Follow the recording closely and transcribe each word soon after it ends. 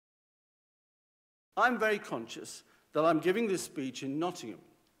I'm very conscious that I'm giving this speech in Nottingham,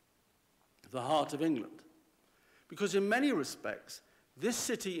 the heart of England, because in many respects, this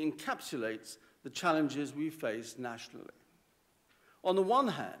city encapsulates the challenges we face nationally. On the one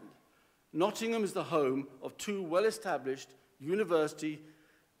hand, Nottingham is the home of two well-established university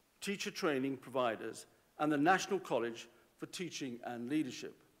teacher training providers and the National College for Teaching and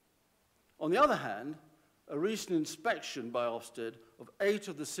Leadership. On the other hand, a recent inspection by Ofsted of 8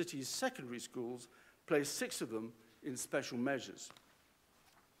 of the city's secondary schools placed 6 of them in special measures.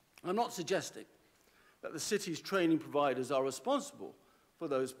 I'm not suggesting that the city's training providers are responsible for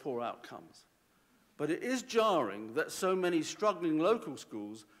those poor outcomes, but it is jarring that so many struggling local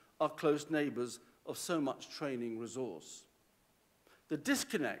schools are close neighbours of so much training resource. The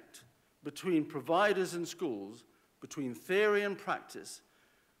disconnect between providers and schools, between theory and practice,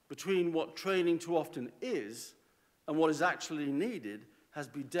 between what training too often is and what is actually needed, has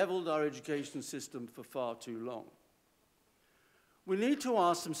bedeviled our education system for far too long. We need to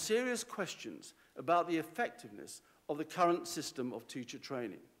ask some serious questions about the effectiveness of the current system of teacher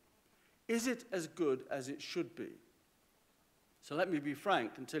training. Is it as good as it should be? So let me be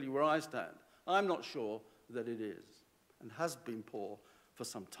frank and tell you where I stand. I'm not sure that it is, and has been poor for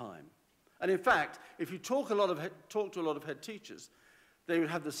some time. And in fact, if you talk to a lot of head teachers, they would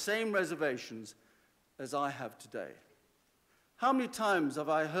have the same reservations as I have today. How many times have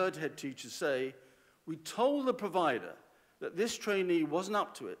I heard head teachers say, "We told the provider that this trainee wasn't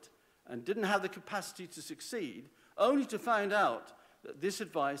up to it and didn't have the capacity to succeed, only to find out that this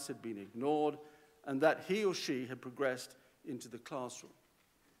advice had been ignored and that he or she had progressed into the classroom."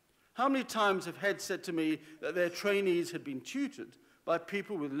 How many times have heads said to me that their trainees had been tutored by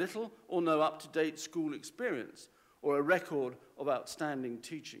people with little or no up-to-date school experience or a record of outstanding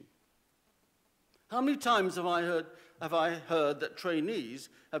teaching? How many times have I heard that trainees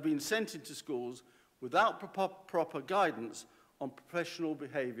have been sent into schools without proper guidance on professional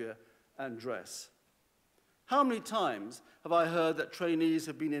behaviour and dress? How many times have I heard that trainees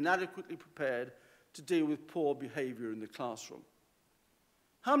have been inadequately prepared to deal with poor behaviour in the classroom?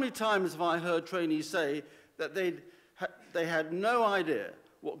 How many times have I heard trainees say that they had no idea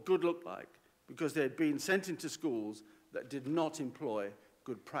what good looked like because they had been sent into schools that did not employ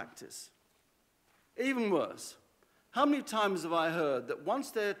good practice? Even worse, how many times have I heard that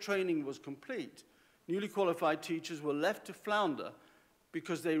once their training was complete, newly qualified teachers were left to flounder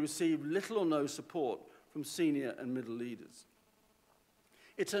because they received little or no support from senior and middle leaders?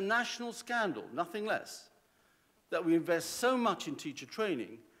 It's a national scandal, nothing less, that we invest so much in teacher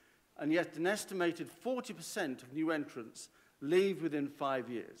training, and yet an estimated 40% of new entrants leave within 5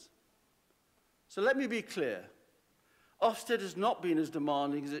 years. So let me be clear. Ofsted has not been as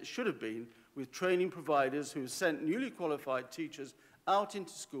demanding as it should have been with training providers who have sent newly qualified teachers out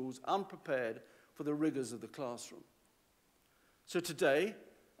into schools unprepared for the rigours of the classroom. So today,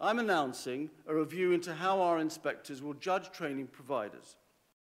 I'm announcing a review into how our inspectors will judge training providers.